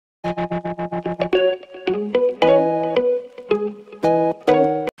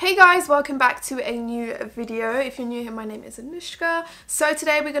welcome back to a new video. If you're new here, my name is Anushka. So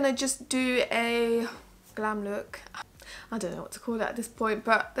today we're gonna just do a glam look. I don't know what to call it at this point,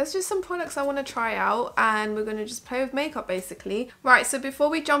 but there's just some products I want to try out and we're going to just play with makeup basically. Right, so before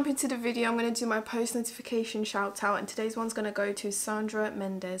we jump into the video, I'm going to do my post notification shout out, and today's one's going to go to Sandra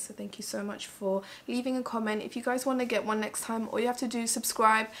Mendez. So thank you so much for leaving a comment. If you guys want to get one next time, all you have to do is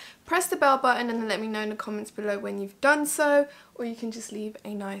subscribe, press the bell button, and then let me know in the comments below when you've done so, or you can just leave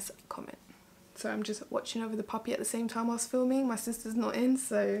a nice comment. So I'm just watching over the puppy at the same time whilst filming. My sister's not in,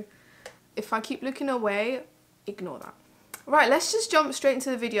 so if I keep looking away, ignore that. Right, let's just jump straight into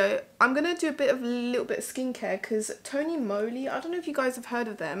the video. I'm going to do a little bit of skincare because Tony Moly, I don't know if you guys have heard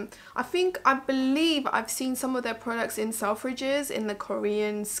of them. I believe I've seen some of their products in Selfridges in the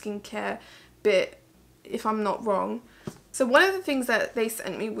Korean skincare bit, if I'm not wrong. So one of the things that they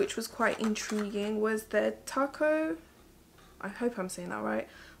sent me, which was quite intriguing, was their Taco, I hope I'm saying that right,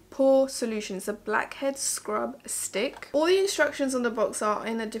 Pore Solution. It's a blackhead scrub stick. All the instructions on the box are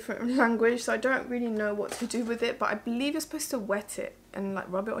in a different language, so I don't really know what to do with it, but I believe you're supposed to wet it and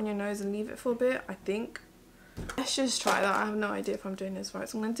like rub it on your nose and leave it for a bit, I think. Let's just try that. I have no idea if I'm doing this right,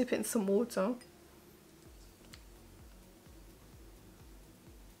 so I'm going to dip it in some water.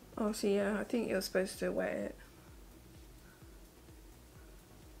 Oh, so yeah, I think you're supposed to wet it.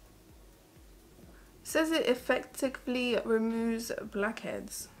 It says it effectively removes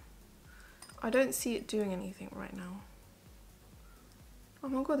blackheads. I don't see it doing anything right now. Oh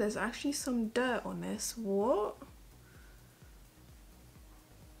my god, there's actually some dirt on this. What?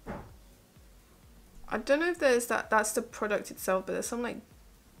 I don't know if there's that's the product itself, but there's some like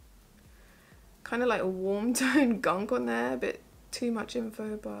kind of like warm tone gunk on there. A bit too much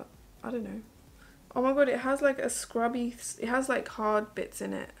info, but I don't know. Oh my god, it has like a scrubby, it has like hard bits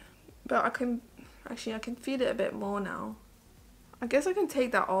in it. But I can feel it a bit more now. I guess I can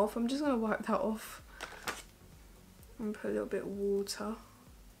take that off. I'm just going to wipe that off and put a little bit of water.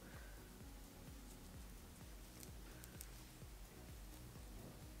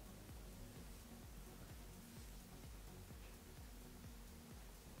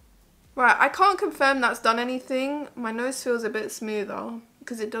 Right, I can't confirm that's done anything. My nose feels a bit smoother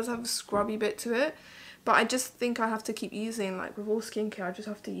because it does have a scrubby bit to it. But I just think I have to keep using, like with all skincare, I just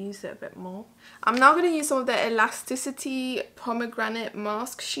have to use it a bit more. I'm now going to use some of the Elasticity Pomegranate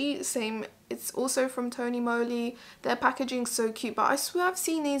Mask Sheet. Same, it's also from Tony Moly. Their packaging's so cute, but I swear I've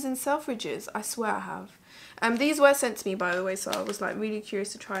seen these in Selfridges. I swear I have. These were sent to me, by the way, so I was like really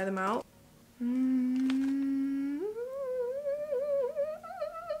curious to try them out.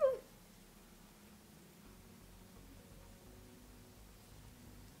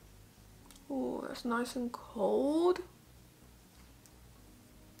 Oh, that's nice and cold.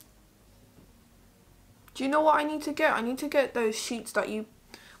 Do you know what I need to get? I need to get those sheets that you,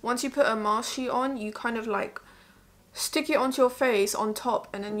 once you put a mask sheet on, you kind of like stick it onto your face on top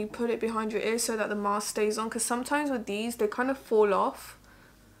and then you put it behind your ears so that the mask stays on. Because sometimes with these, they kind of fall off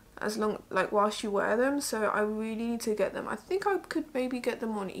as long, like whilst you wear them. So I really need to get them. I think I could maybe get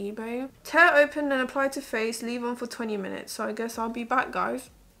them on eBay. Tear open and apply to face, leave on for 20 minutes. So I guess I'll be back, guys.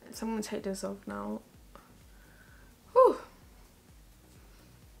 So I'm going to take this off now. Whew.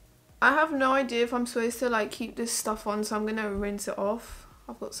 I have no idea if I'm supposed to like keep this stuff on, so I'm going to rinse it off.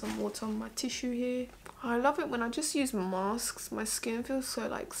 I've got some water on my tissue here. I love it when I just use masks. My skin feels so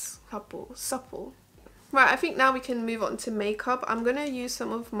like supple. Right, I think now we can move on to makeup. I'm going to use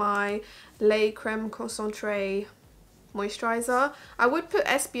some of my Lait Creme Concentré moisturizer. I would put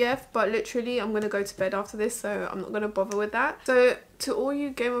SPF, but literally I'm gonna go to bed after this, so I'm not gonna bother with that. So to all you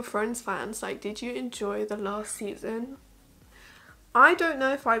Game of Thrones fans, like, did you enjoy the last season? I don't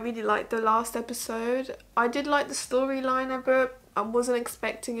know if I really liked the last episode. I did like the storyline of it. I wasn't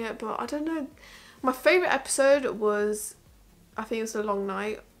expecting it, but I don't know. My favorite episode was, I think it was The Long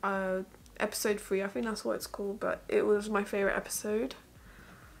Night, episode 3. I think that's what it's called, but it was my favorite episode.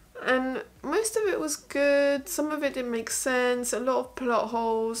 And most of it was good, some of it didn't make sense, a lot of plot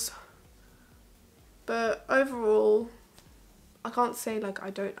holes, but overall I can't say like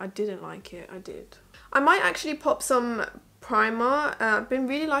I didn't like it. I did. I might actually pop some primer. I've been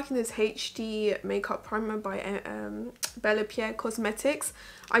really liking this HD makeup primer by Bella Pierre Cosmetics.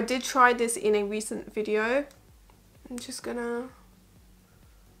 I did try this in a recent video. I'm just gonna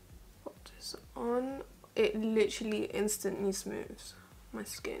pop this on. It literally instantly smooths my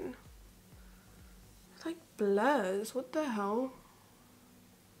skin. It's like blurs. What the hell?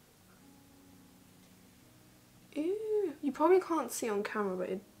 Ew. You probably can't see on camera, but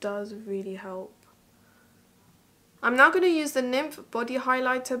it does really help. I'm now going to use the Nymph Body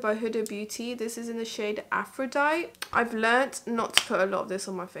Highlighter by Huda Beauty. This is in the shade Aphrodite. I've learnt not to put a lot of this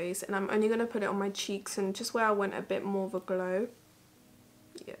on my face, and I'm only going to put it on my cheeks and just where I want a bit more of a glow.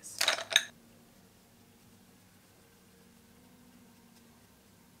 Yes.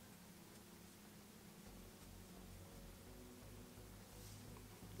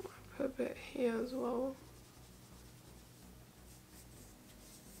 Put a bit here as well.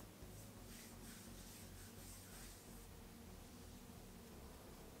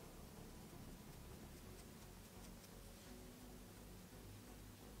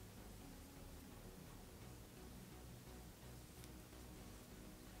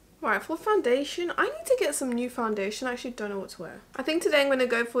 Right, for foundation, I need to get some new foundation. I actually don't know what to wear. I think today I'm going to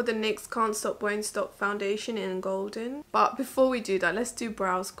go for the NYX Can't Stop Won't Stop foundation in golden. But before we do that, let's do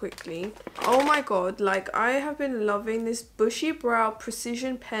brows quickly. Oh my god, like I have been loving this Bushy Brow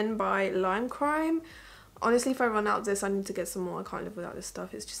Precision Pen by Lime Crime. Honestly, if I run out of this, I need to get some more. I can't live without this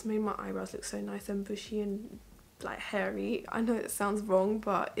stuff. It's just made my eyebrows look so nice and bushy and like hairy. I know it sounds wrong,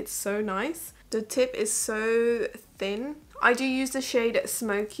 but it's so nice. The tip is so thin. I do use the shade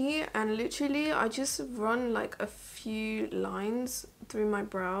Smoky, and literally I just run like a few lines through my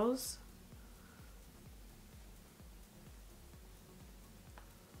brows.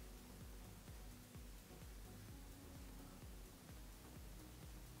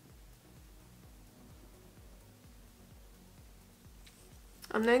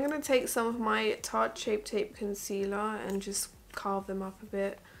 I'm then going to take some of my Tarte Shape Tape concealer and just carve them up a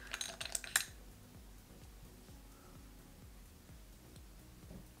bit.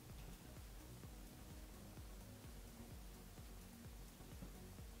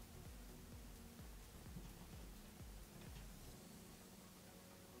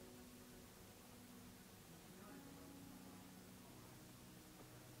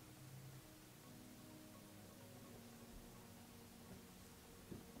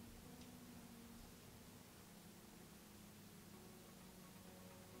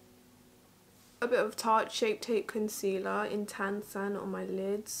 A bit of Tarte Shape Tape concealer in Tan Sand on my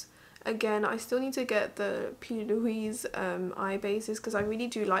lids. Again, I still need to get the P. Louise eye bases because I really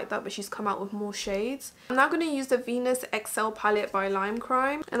do like that, but she's come out with more shades. I'm now going to use the Venus XL palette by Lime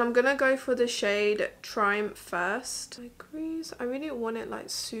Crime, and I'm going to go for the shade Triumph first. My crease, I really want it like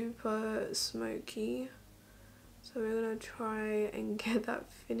super smoky, so we're going to try and get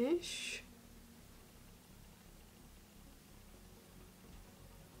that finish.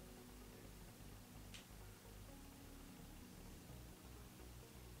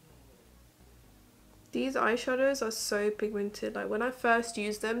 These eyeshadows are so pigmented. Like when I first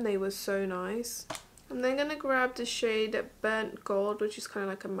used them, they were so nice. I'm then going to grab the shade Burnt Gold, which is kind of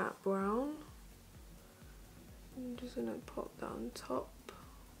like a matte brown. I'm just going to pop that on top.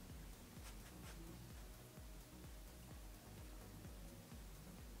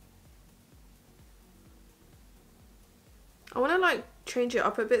 I want to like change it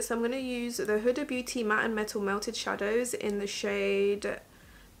up a bit, so I'm going to use the Huda Beauty Matte and Metal Melted Shadows in the shade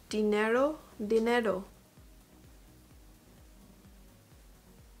Dinero.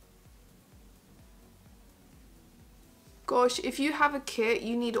 Gosh, if you have a kit,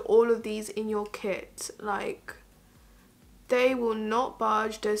 you need all of these in your kit. Like, they will not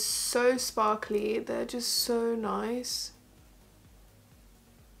budge. They're so sparkly. They're just so nice.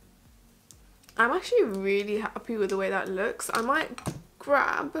 I'm actually really happy with the way that looks. I might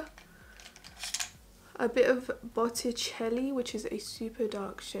grab a bit of Botticelli, which is a super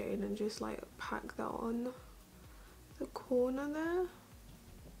dark shade, and just like pack that on the corner there.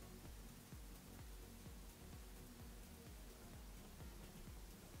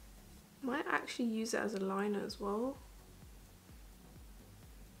 Might actually use it as a liner as well,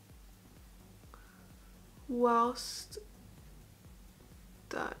 whilst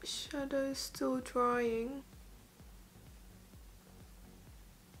that shadow is still drying.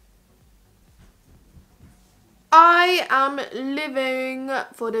 I am living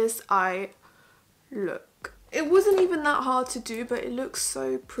for this eye look. It wasn't even that hard to do, but it looks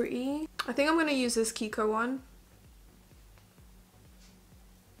so pretty. I think I'm going to use this Kiko one.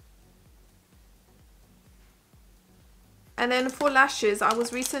 And then for lashes, I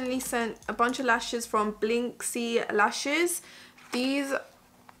was recently sent a bunch of lashes from Blinksy Lashes. These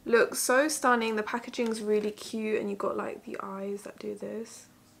look so stunning. The packaging's really cute, and you got like the eyes that do this.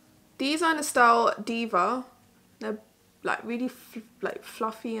 These are in the style Diva. They're like really like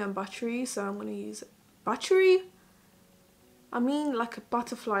fluffy and buttery, so I'm gonna use buttery. I mean like a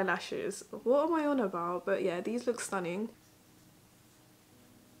butterfly lashes. What am I on about? But yeah, these look stunning.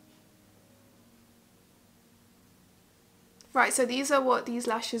 Right, so these are what these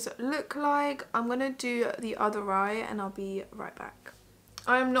lashes look like. I'm gonna do the other eye and I'll be right back.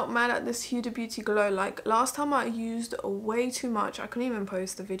 I am not mad at this Huda Beauty Glow. Like last time I used way too much. I couldn't even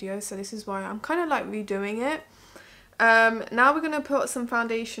post the video, so this is why I'm kind of like redoing it. Now we're gonna put some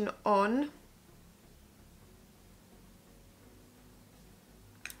foundation on.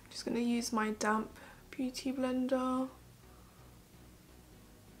 Just gonna use my damp beauty blender.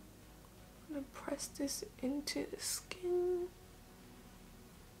 I'm gonna press this into the skin.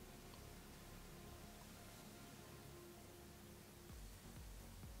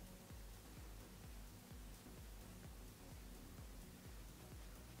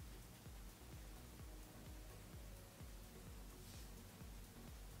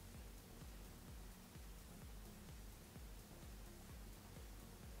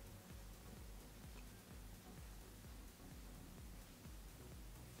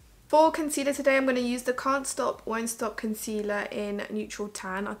 For concealer today, I'm going to use the Can't Stop Won't Stop concealer in neutral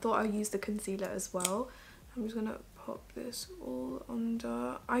tan. I thought I'd use the concealer as well. I'm just going to pop this all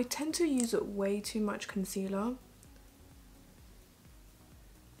under. I tend to use way too much concealer,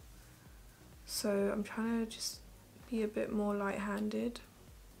 so I'm trying to just be a bit more light-handed.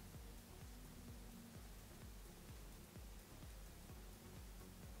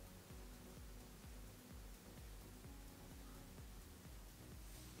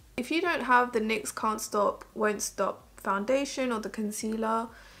 If you don't have the NYX Can't Stop Won't Stop foundation or the concealer,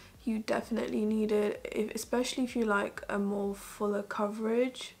 you definitely need it, especially if you like a more fuller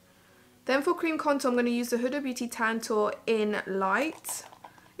coverage. Then for cream contour, I'm going to use the Huda Beauty Tantour in light.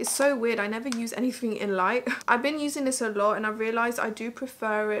 It's so weird, I never use anything in light. I've been using this a lot and I realised I do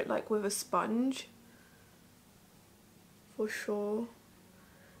prefer it like with a sponge. For sure.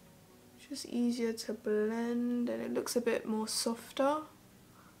 It's just easier to blend and it looks a bit more softer.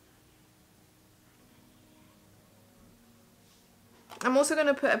 I'm also going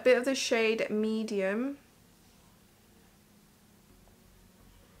to put a bit of the shade Medium.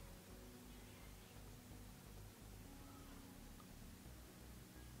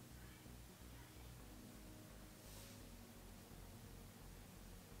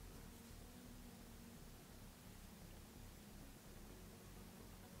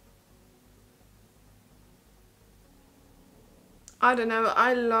 I don't know,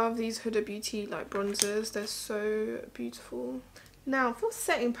 I love these Huda Beauty like bronzers, they're so beautiful. Now for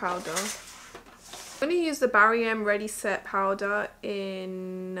setting powder, I'm going to use the Barry M Ready Set powder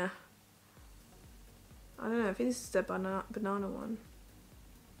in, I don't know, I think this is the banana one.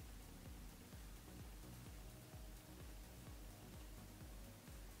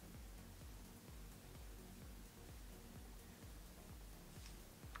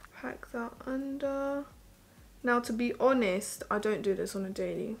 Pack that under. Now to be honest, I don't do this on a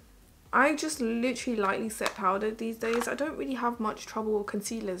daily. I just literally lightly set powder these days. I don't really have much trouble with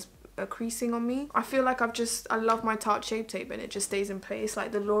concealers creasing on me. I feel like I love my Tarte Shape Tape and it just stays in place.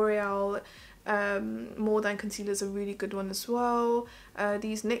 Like the L'Oreal More Than concealers are a really good one as well.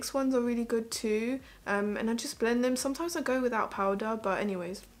 These NYX ones are really good too. And I just blend them. Sometimes I go without powder, but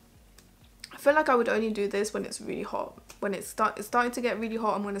anyways. I feel like I would only do this when it's really hot. When it's starting to get really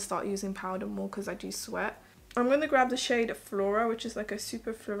hot, I'm going to start using powder more because I do sweat. I'm going to grab the shade Flora, which is like a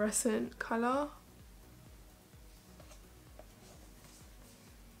super fluorescent colour.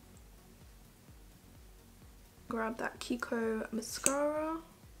 Grab that Kiko mascara.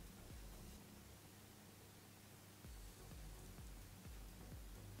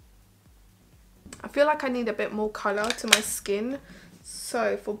 I feel like I need a bit more colour to my skin.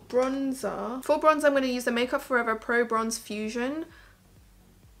 So for bronzer, I'm going to use the Makeup Forever Pro Bronze Fusion.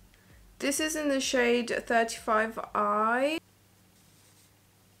 This is in the shade 35i.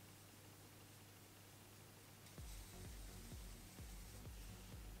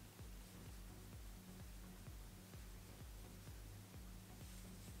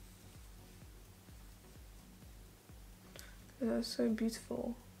 That's so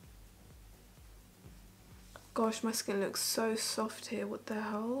beautiful. Gosh, my skin looks so soft here, what the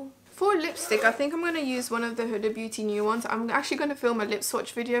hell? For lipstick, I think I'm going to use one of the Huda Beauty new ones. I'm actually going to film a lip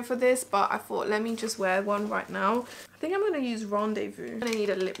swatch video for this, but I thought let me just wear one right now. I think I'm going to use Rendezvous. I'm going to need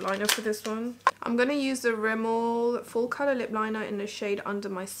a lip liner for this one. I'm going to use the Rimmel full colour lip liner in the shade Under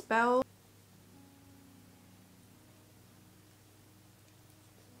My Spell.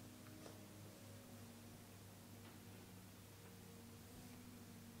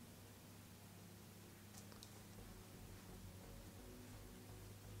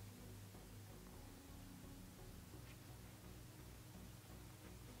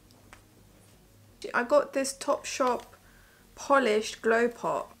 I got this Topshop Polished Glow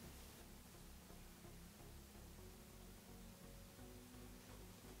Pop.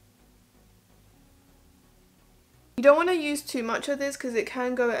 You don't want to use too much of this because it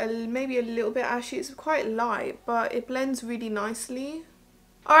can go maybe a little bit ashy. It's quite light, but it blends really nicely.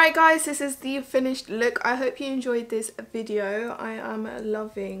 Alright guys, this is the finished look. I hope you enjoyed this video. I am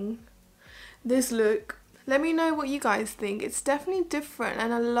loving this look. Let me know what you guys think. It's definitely different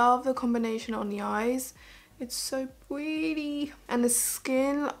and I love the combination on the eyes. It's so pretty. And the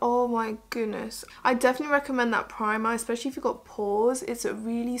skin, oh my goodness. I definitely recommend that primer, especially if you've got pores. It's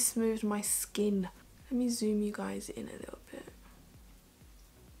really smoothed my skin. Let me zoom you guys in a little bit.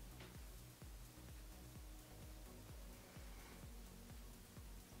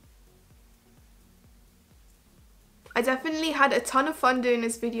 I definitely had a ton of fun doing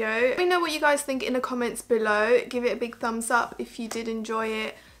this video. Let me know what you guys think in the comments below. Give it a big thumbs up if you did enjoy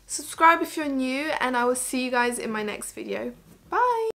it. Subscribe if you're new, and I will see you guys in my next video. Bye!